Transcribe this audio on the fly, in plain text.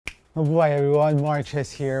Mabuhay everyone,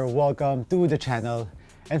 MARKCHES here. Welcome to the channel.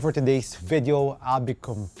 And for today's video, I'll be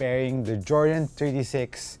comparing the Jordan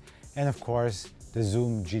 36 and of course the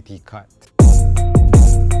Zoom GT Cut.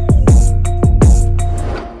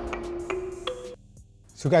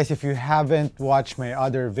 So guys, if you haven't watched my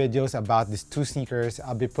other videos about these two sneakers,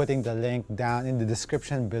 I'll be putting the link down in the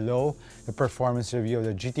description below. The performance review of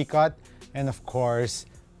the GT Cut and of course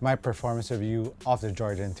my performance review of the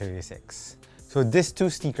Jordan 36. So these two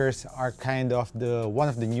sneakers are kind of one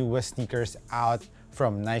of the newest sneakers out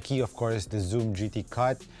from Nike, of course the Zoom GT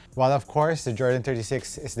Cut, while of course the Jordan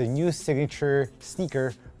 36 is the new signature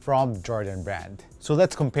sneaker from Jordan brand. So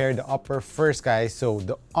let's compare the upper first, guys.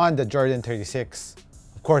 So on the Jordan 36,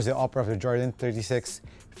 of course the upper of the Jordan 36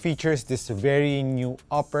 features this very new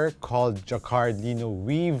upper called Jacquard Lino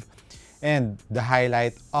weave, and the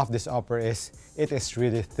highlight of this upper is it is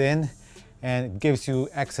really thin and it gives you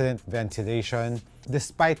excellent ventilation.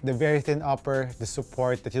 Despite the very thin upper, the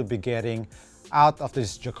support that you'll be getting out of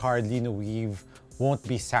this Jacquard Lino weave won't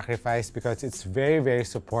be sacrificed because it's very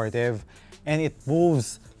supportive, and it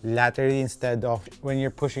moves laterally instead of when you're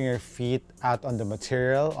pushing your feet out on the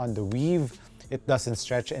material, on the weave. It doesn't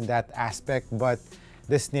stretch in that aspect, but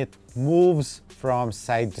this knit moves from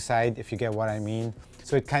side to side, if you get what I mean.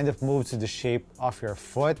 So it kind of moves to the shape of your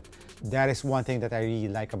foot. That is one thing that I really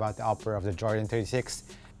like about the upper of the Jordan 36.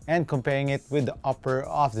 And comparing it with the upper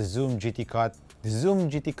of the Zoom GT Cut, the Zoom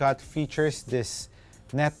GT Cut features this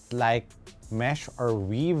net-like mesh or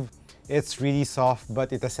weave. It's really soft,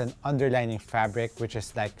 but it has an underlining fabric which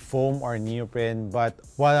is like foam or neoprene, but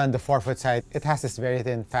while on the forefoot side, it has this very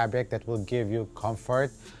thin fabric that will give you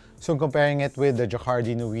comfort. So comparing it with the Jacquard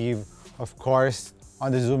Lino weave, of course,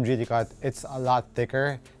 on the Zoom GT Cut, it's a lot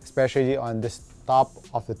thicker, especially on this top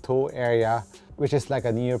of the toe area, which is like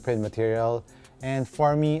a neoprene material. And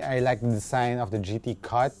for me, I like the design of the GT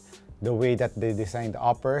Cut, the way that they designed the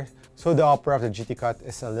upper. So the upper of the GT Cut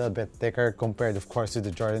is a little bit thicker compared, of course, to the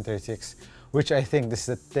Jordan 36, which I think this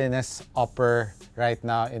is the thinnest upper right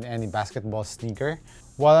now in any basketball sneaker.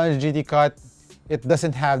 While on the GT Cut, it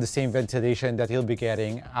doesn't have the same ventilation that you'll be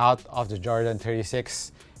getting out of the Jordan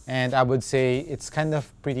 36. And I would say it's kind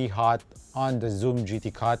of pretty hot on the Zoom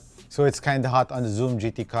GT Cut. So it's kind of hot on the Zoom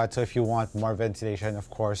GT Cut. So if you want more ventilation, of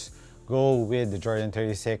course, go with the Jordan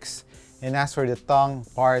 36. And as for the tongue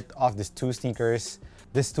part of these two sneakers,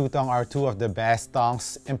 these two tongues are two of the best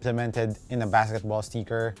tongues implemented in a basketball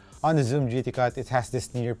sneaker. On the Zoom GT Cut, it has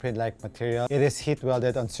this neoprene-like material. It is heat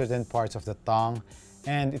welded on certain parts of the tongue,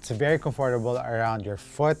 and it's very comfortable around your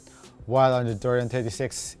foot. While on the Jordan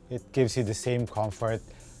 36, it gives you the same comfort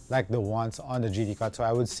like the ones on the GT Cut. So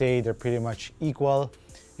I would say they're pretty much equal.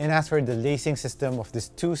 And as for the lacing system of these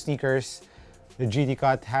two sneakers, the GT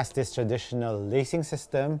Cut has this traditional lacing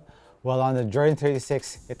system, while on the Jordan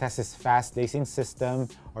 36, it has this fast lacing system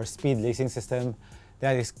or speed lacing system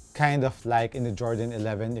that is kind of like in the Jordan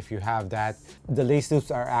 11 if you have that. The lace loops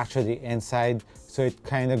are actually inside, so it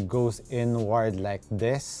kind of goes inward like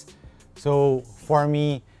this. So for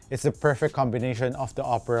me, it's the perfect combination of the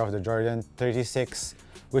upper of the Jordan 36,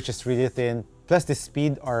 which is really thin, plus the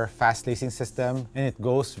speed or fast lacing system, and it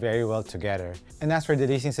goes very well together. And as for the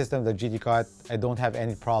lacing system of the GT Cut, I don't have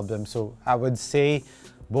any problem. So I would say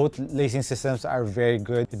both lacing systems are very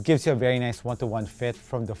good. It gives you a very nice one-to-one fit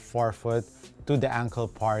from the forefoot to the ankle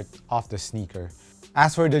part of the sneaker.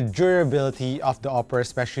 As for the durability of the upper,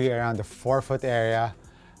 especially around the forefoot area,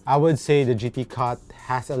 I would say the GT Cut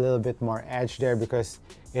has a little bit more edge there because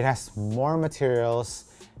it has more materials.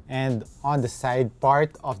 And on the side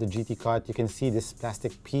part of the GT Cut, you can see this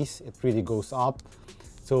plastic piece. It really goes up.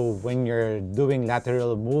 So when you're doing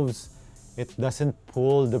lateral moves, it doesn't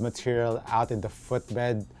pull the material out in the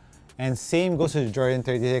footbed. And same goes to the Jordan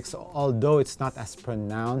 36, although it's not as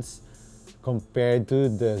pronounced compared to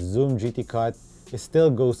the Zoom GT Cut. It still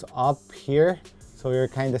goes up here. So you're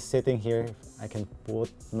kind of sitting here. I can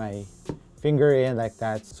put my finger in like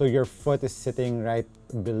that. So your foot is sitting right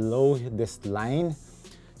below this line.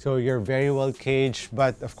 So you're very well caged,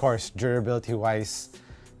 but of course, durability wise,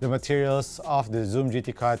 the materials of the Zoom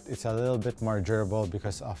GT Cut is a little bit more durable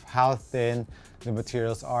because of how thin the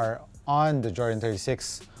materials are on the Jordan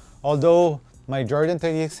 36. Although my Jordan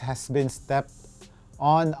 36 has been stepped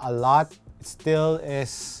on a lot, it still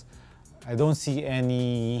is, I don't see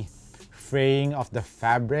any fraying of the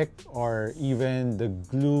fabric or even the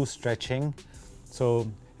glue stretching.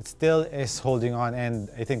 So it still is holding on, and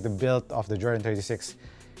I think the build of the Jordan 36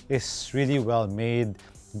 is really well made,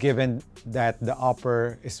 given that the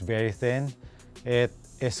upper is very thin. It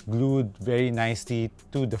is glued very nicely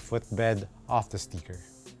to the footbed of the sneaker.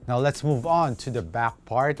 Now let's move on to the back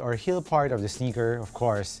part or heel part of the sneaker. Of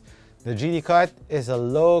course, The GT Cut is a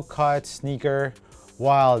low-cut sneaker,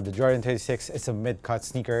 while the Jordan 36 is a mid-cut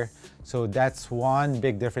sneaker. So that's one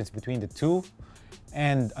big difference between the two.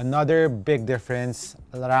 And another big difference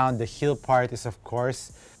around the heel part is, of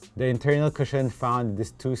course, the internal cushion found in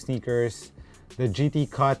these two sneakers. The GT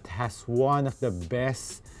Cut has one of the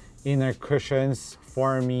best inner cushions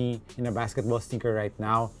for me in a basketball sneaker right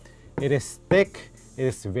now. It is thick, it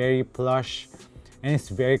is very plush, and it's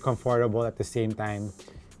very comfortable at the same time.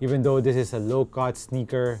 Even though this is a low-cut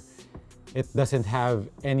sneaker, it doesn't have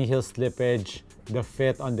any heel slippage. The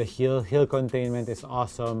fit on the heel containment is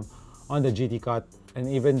awesome on the GT Cut. And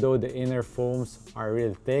even though the inner foams are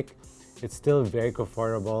real thick, it's still very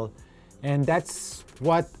comfortable. And that's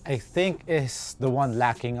what I think is the one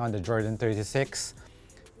lacking on the Jordan 36.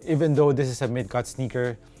 Even though this is a mid-cut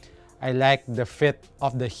sneaker, I like the fit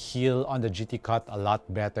of the heel on the GT Cut a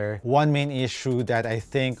lot better. One main issue that I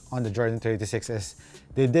think on the Jordan 36 is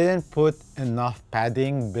they didn't put enough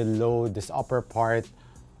padding below this upper part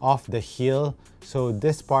of the heel. So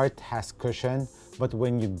this part has cushion, but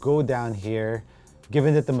when you go down here,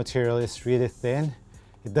 given that the material is really thin,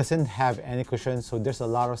 it doesn't have any cushion. So there's a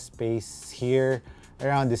lot of space here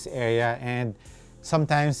around this area, and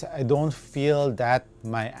sometimes I don't feel that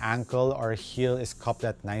my ankle or heel is cupped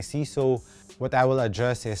that nicely. So what I will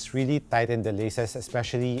adjust is really tighten the laces,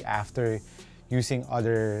 especially after using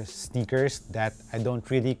other sneakers that I don't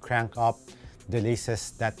really crank up the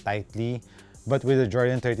laces that tightly. But with the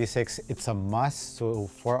Jordan 36, it's a must. So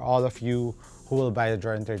for all of you who will buy the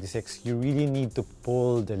Jordan 36, you really need to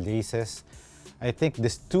pull the laces. I think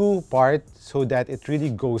this two part so that it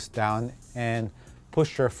really goes down and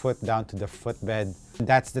push your foot down to the footbed.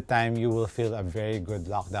 That's the time you will feel a very good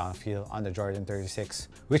lockdown feel on the Jordan 36,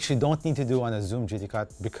 which you don't need to do on a Zoom GT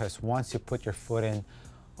Cut, because once you put your foot in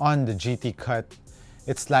on the GT Cut,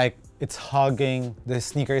 it's like it's hugging, the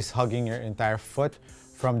sneaker is hugging your entire foot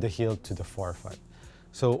from the heel to the forefoot.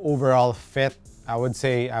 So overall fit, I would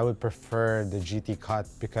say I would prefer the GT Cut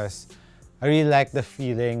because I really like the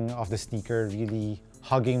feeling of the sneaker really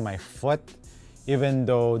hugging my foot, even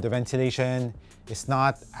though the ventilation is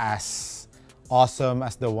not as awesome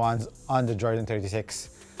as the ones on the Jordan 36.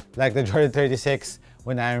 Like the Jordan 36,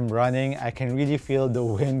 when I'm running, I can really feel the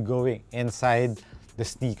wind going inside the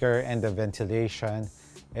sneaker, and the ventilation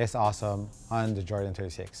is awesome on the Jordan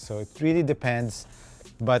 36. So it really depends.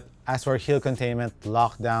 But as for heel containment,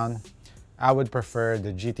 lockdown, I would prefer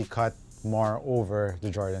the GT Cut more over the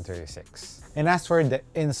Jordan 36. And as for the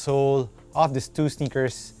insole of these two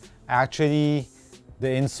sneakers, actually the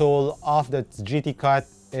insole of the GT Cut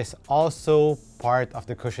is also part of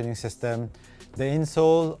the cushioning system. The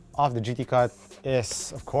insole of the GT Cut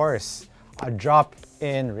is, of course, a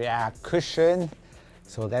drop-in React cushion.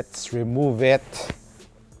 So let's remove it.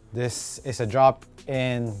 This is a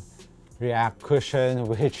drop-in React cushion,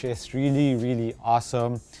 which is really, really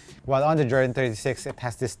awesome. While on the Jordan 36, it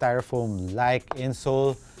has this styrofoam-like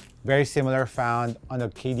insole, very similar found on the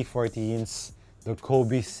KD14s, the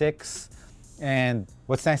Kobe 6. And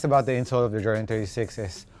what's nice about the insole of the Jordan 36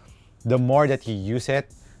 is the more that you use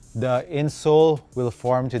it, the insole will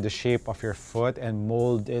form to the shape of your foot and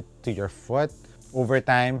mold it to your foot. Over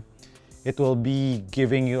time, it will be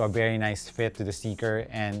giving you a very nice fit to the sneaker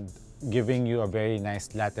and giving you a very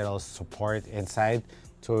nice lateral support inside,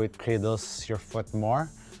 so it cradles your foot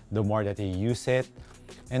more the more that you use it.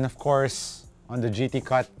 And of course, on the GT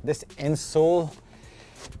Cut, this insole,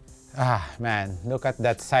 man, look at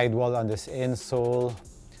that sidewall on this insole.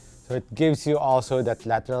 So it gives you also that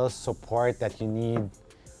lateral support that you need.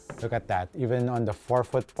 Look at that. Even on the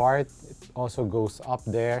forefoot part, it also goes up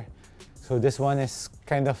there. So this one is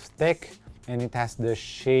kind of thick, and it has the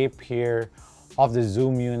shape here of the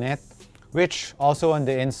Zoom unit, which also on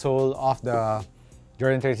the insole of the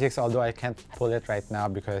Jordan 36, although I can't pull it right now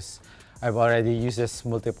because I've already used this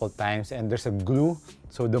multiple times, and there's a glue.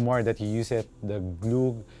 So the more that you use it, the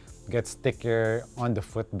glue gets thicker on the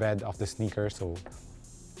footbed of the sneaker. So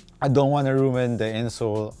I don't want to ruin the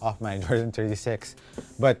insole of my Jordan 36,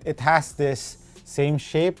 but it has this same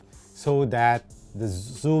shape so that the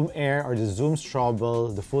Zoom Air or the Zoom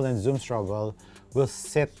Strobel, the full-length Zoom Strobel, will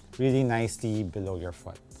sit really nicely below your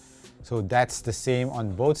foot. So that's the same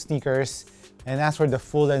on both sneakers. And as for the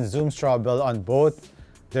full-length Zoom Strobel on both,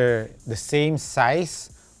 they're the same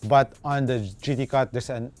size, but on the GT Cut, there's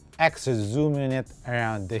an extra zoom unit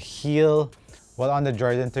around the heel, while on the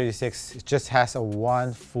Jordan 36, it just has a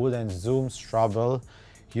one full-length Zoom Strobel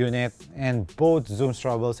unit, and both Zoom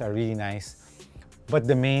Strobels are really nice. But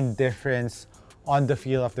the main difference on the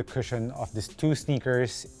feel of the cushion of these two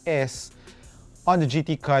sneakers is on the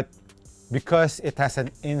GT Cut, because it has an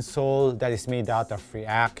insole that is made out of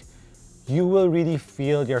React, you will really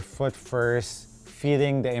feel your foot first,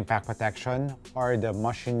 feeling the impact protection or the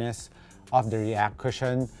mushiness of the React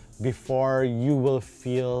cushion before you will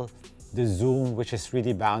feel the Zoom, which is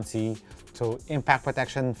really bouncy. So impact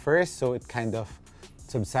protection first, so it kind of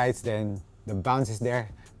subsides, then the bounce is there,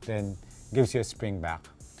 then gives you a spring back.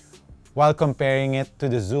 While comparing it to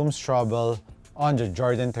the Zoom Strobel on the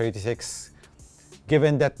Jordan 36,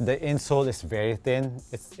 given that the insole is very thin,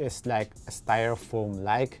 it's like a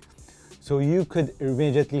styrofoam-like, so you could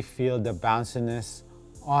immediately feel the bounciness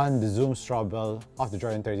on the Zoom Strobel of the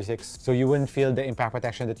Jordan 36. So you wouldn't feel the impact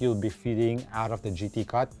protection that you'll be feeling out of the GT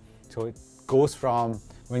cut. So it goes from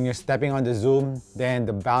when you're stepping on the Zoom, then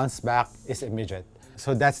the bounce back is immediate.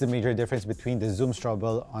 So that's the major difference between the Zoom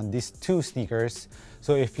Strobel on these two sneakers.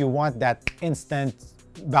 So if you want that instant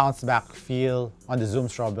bounce back feel on the Zoom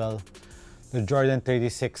Strobel, the Jordan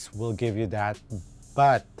 36 will give you that.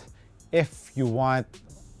 But if you want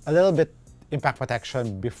a little bit impact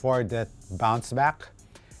protection before that bounce back,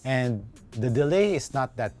 and the delay is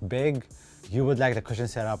not that big, you would like the cushion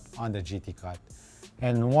setup on the GT cut.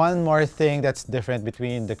 And one more thing that's different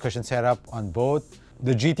between the cushion setup on both,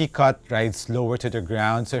 the GT cut rides lower to the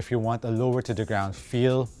ground. So if you want a lower to the ground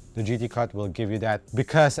feel, the GT cut will give you that.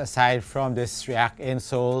 Because aside from this React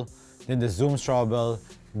insole, then the Zoom Strobel,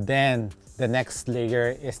 then the next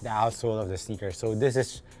layer is the outsole of the sneaker. So this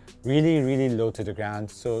is really low to the ground.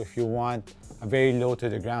 So if you want a very low to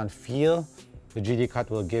the ground feel, the GT cut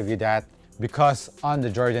will give you that. Because on the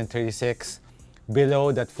Jordan 36,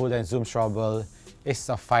 below that full-length Zoom Strobel is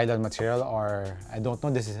a Phylon material, or I don't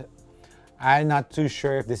know, I'm not too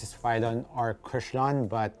sure if this is Phylon or Cushlon,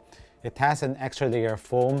 but it has an extra layer of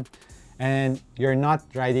foam, and you're not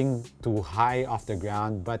riding too high off the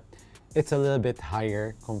ground, but it's a little bit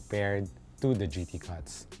higher compared to the GT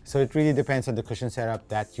cuts. So it really depends on the cushion setup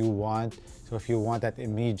that you want. So if you want that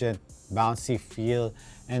immediate bouncy feel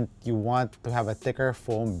and you want to have a thicker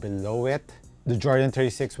foam below it, the Jordan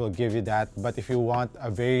 36 will give you that. But if you want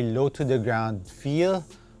a very low to the ground feel,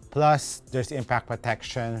 plus there's impact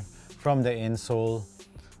protection from the insole,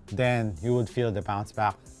 then you would feel the bounce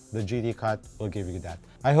back. The GT cut will give you that.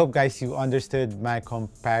 I hope guys you understood my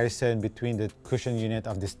comparison between the cushion unit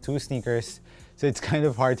of these two sneakers. So it's kind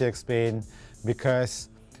of hard to explain because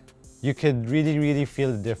you could really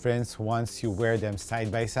feel the difference once you wear them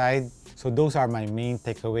side by side. So those are my main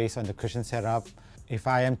takeaways on the cushion setup. If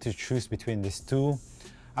I am to choose between these two,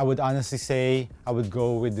 I would honestly say I would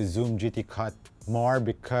go with the Zoom GT cut more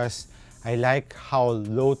because I like how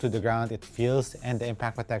low to the ground it feels and the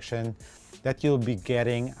impact protection that you'll be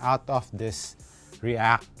getting out of this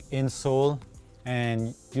React insole,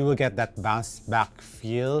 and you will get that bounce back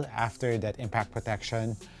feel after that impact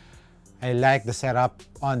protection. I like the setup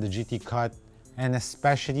on the GT cut, and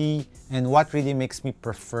especially, and what really makes me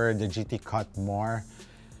prefer the GT cut more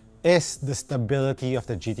is the stability of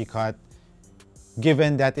the GT cut,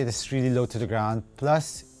 given that it is really low to the ground,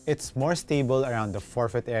 plus it's more stable around the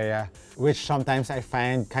forefoot area, which sometimes I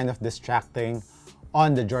find kind of distracting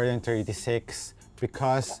on the Jordan 36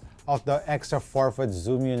 because of the extra forefoot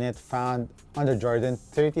zoom unit found on the Jordan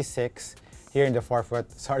 36 here in the forefoot.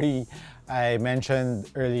 Sorry, I mentioned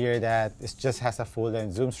earlier that it just has a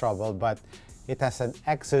full-length Zoom Strobel, but it has an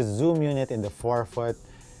extra zoom unit in the forefoot,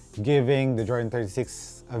 giving the Jordan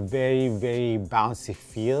 36 a very bouncy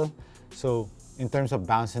feel. So in terms of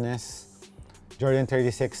bounciness, Jordan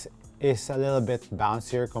 36 is a little bit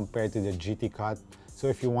bouncier compared to the GT cut. So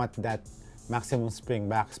if you want that maximum spring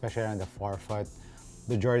back, especially on the forefoot,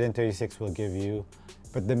 the Jordan 36 will give you.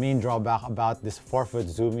 But the main drawback about this forefoot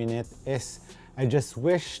zoom unit is I just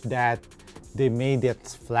wish that they made it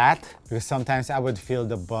flat, because sometimes I would feel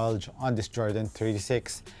the bulge on this Jordan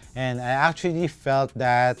 36. And I actually felt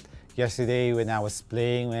that yesterday when I was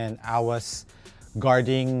playing, when I was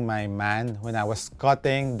guarding my man, when I was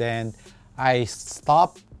cutting, then I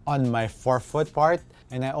stopped on my forefoot part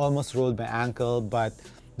and I almost rolled my ankle. But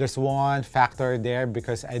there's one factor there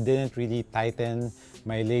because I didn't really tighten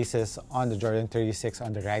my laces on the Jordan 36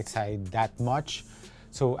 on the right side that much.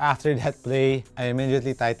 So after that play, I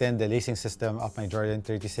immediately tightened the lacing system of my Jordan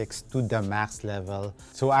 36 to the max level,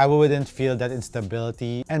 so I wouldn't feel that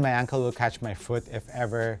instability and my ankle will catch my foot if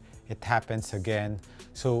ever it happens again.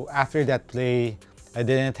 So after that play, I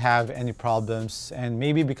didn't have any problems, and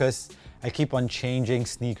maybe because I keep on changing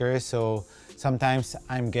sneakers, so sometimes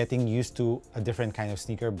I'm getting used to a different kind of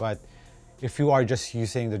sneaker. But if you are just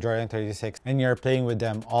using the Jordan 36 and you're playing with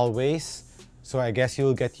them always, so I guess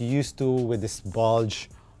you'll get used to with this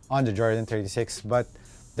bulge on the Jordan 36. But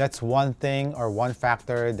that's one thing or one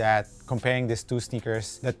factor that comparing these two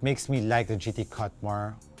sneakers that makes me like the GT cut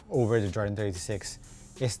more over the Jordan 36.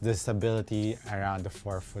 is the stability around the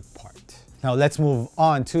forefoot part. Now let's move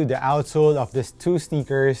on to the outsole of these two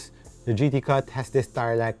sneakers. The GT Cut has this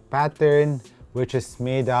tire-like pattern, which is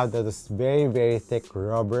made out of this very thick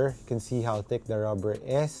rubber. You can see how thick the rubber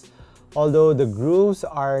is. Although the grooves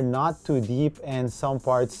are not too deep and some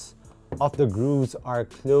parts of the grooves are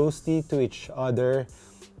closely to each other,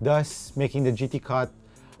 thus making the GT Cut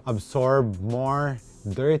absorb more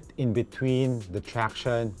dirt in between the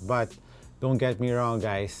traction. But don't get me wrong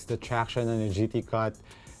guys, the traction on the GT Cut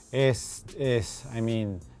is I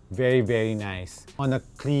mean, very nice. On a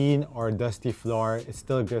clean or dusty floor, it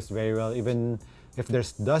still grips very well. Even if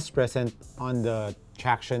there's dust present on the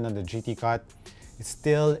traction on the GT Cut, it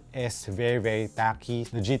still is very tacky.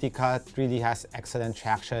 The GT Cut really has excellent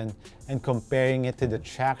traction, and comparing it to the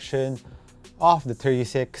traction of the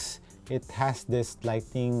 36, it has this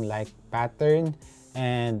lightning-like pattern,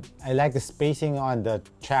 and I like the spacing on the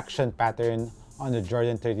traction pattern on the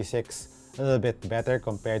Jordan 36 a little bit better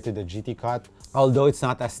compared to the GT Cut. Although it's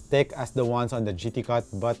not as thick as the ones on the GT Cut,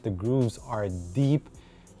 but the grooves are deep.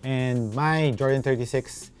 And my Jordan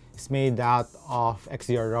 36 is made out of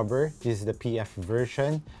XDR rubber. This is the PF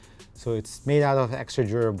version. So it's made out of extra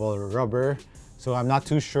durable rubber. So I'm not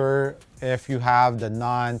too sure if you have the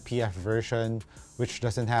non-PF version, which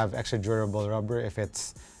doesn't have extra durable rubber, if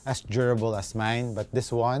it's as durable as mine. But this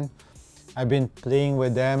one, I've been playing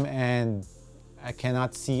with them and I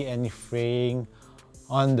cannot see any fraying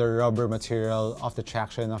on the rubber material of the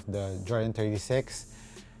traction of the Jordan 36.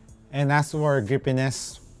 And as for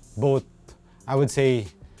grippiness, both, I would say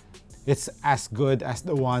it's as good as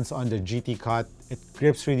the ones on the GT Cut. It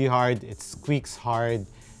grips really hard, it squeaks hard,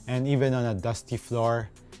 and even on a dusty floor,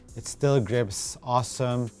 it still grips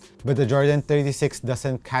awesome. But the Jordan 36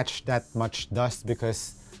 doesn't catch that much dust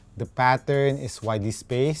because the pattern is widely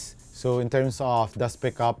spaced. So in terms of dust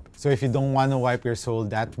pickup, so if you don't want to wipe your sole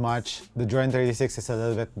that much, the Jordan 36 is a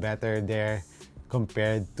little bit better there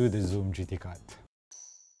compared to the Zoom GT Cut.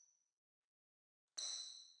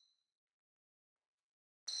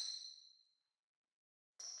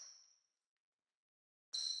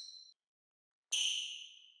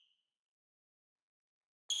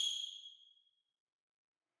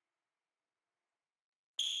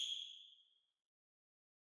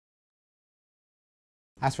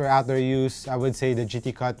 As for outdoor use, I would say the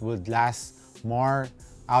GT Cut would last more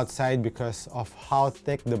outside because of how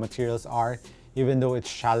thick the materials are, even though it's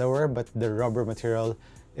shallower, but the rubber material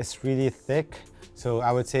is really thick. So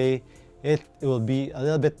I would say it will be a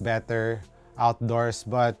little bit better outdoors,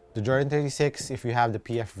 but the Jordan 36, if you have the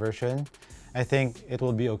PF version, I think it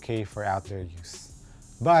will be okay for outdoor use.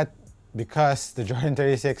 But because the Jordan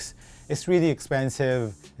 36 is really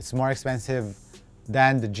expensive, it's more expensive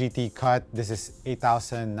than the GT Cut. This is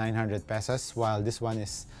 8,900 pesos, while this one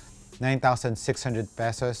is 9,600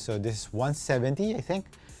 pesos. So this is 170, I think,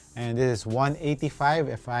 and this is 185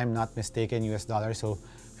 if I'm not mistaken, US dollars. So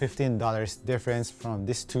 $15 difference from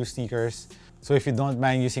these two sneakers. So if you don't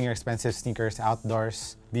mind using your expensive sneakers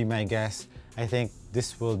outdoors, be my guest. I think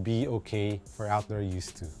this will be okay for outdoor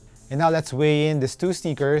use too. And now let's weigh in these two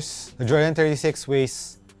sneakers. The Jordan 36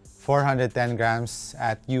 weighs 410 grams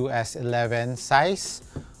at US 11 size,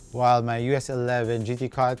 while my US 11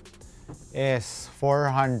 GT Cut is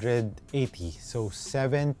 480, so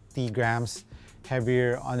 70 grams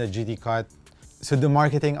heavier on the GT Cut. So the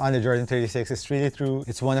marketing on the Jordan 36 is really true.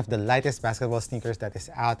 It's one of the lightest basketball sneakers that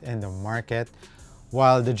is out in the market,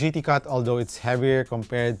 while the GT Cut, although it's heavier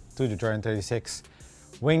compared to the Jordan 36,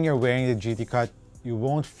 when you're wearing the GT Cut, you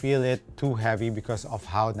won't feel it too heavy because of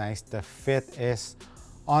how nice the fit is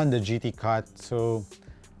on the GT Cut. So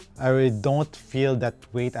I really don't feel that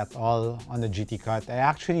weight at all on the GT Cut. I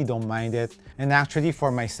actually don't mind it. And actually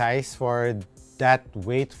for my size, for that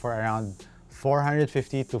weight, for around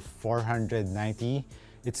 450 to 490,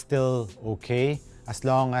 it's still okay as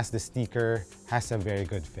long as the sneaker has a very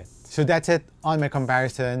good fit. So that's it on my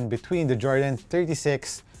comparison between the Jordan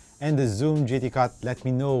 36 and the Zoom GT Cut. Let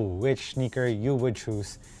me know which sneaker you would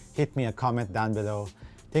choose. Hit me a comment down below.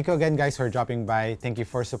 Thank you again guys for dropping by. Thank you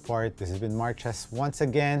for support. This has been MARKCHES once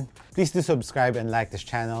again. Please do subscribe and like this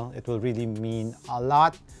channel. It will really mean a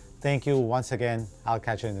lot. Thank you once again. I'll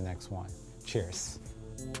catch you in the next one. Cheers.